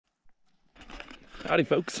Howdy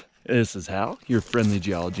folks, this is Hal, your friendly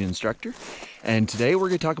geology instructor, and today we're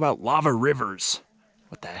going to talk about lava rivers.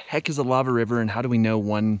 What the heck is a lava river and how do we know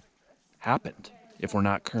one happened if we're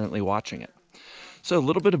not currently watching it? So a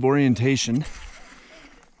little bit of orientation.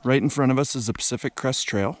 Right in front of us is the Pacific Crest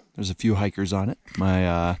Trail. There's a few hikers on it,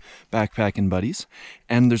 my backpacking buddies,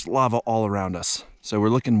 and there's lava all around us. So we're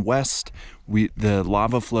looking west. The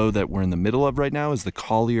lava flow that we're in the middle of right now is the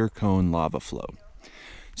Collier Cone lava flow.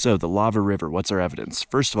 So the lava river, what's our evidence?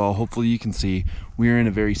 First of all, hopefully you can see we're in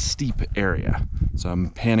a very steep area. So I'm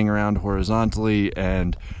panning around horizontally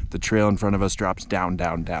and the trail in front of us drops down,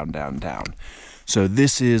 down, down, down, down. So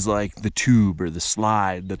this is like the tube or the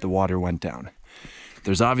slide that the water went down.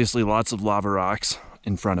 There's obviously lots of lava rocks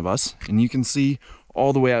in front of us, and you can see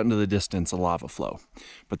all the way out into the distance a lava flow.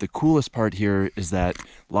 But the coolest part here is that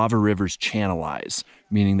lava rivers channelize,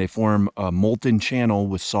 meaning they form a molten channel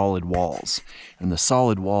with solid walls. And the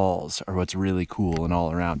solid walls are what's really cool and all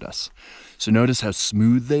around us. So notice how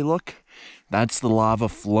smooth they look? That's the lava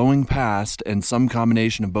flowing past, and some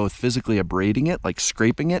combination of both physically abrading it, like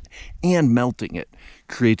scraping it, and melting it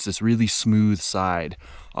creates this really smooth side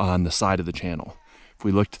on the side of the channel. If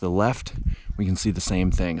we look to the left, we can see the same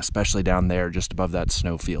thing, especially down there just above that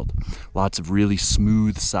snowfield. Lots of really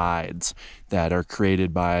smooth sides that are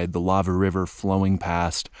created by the lava river flowing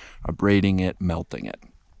past, abrading it, melting it.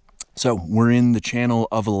 So we're in the channel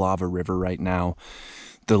of a lava river right now.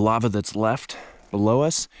 The lava that's left below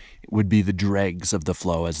us would be the dregs of the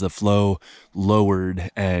flow. As the flow lowered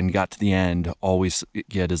and got to the end, all we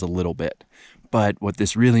get is a little bit. But what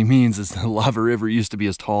this really means is the lava river used to be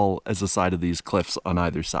as tall as the side of these cliffs on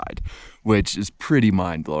either side, which is pretty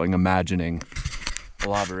mind-blowing, imagining a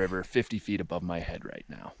lava river 50 feet above my head right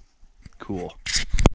now. Cool.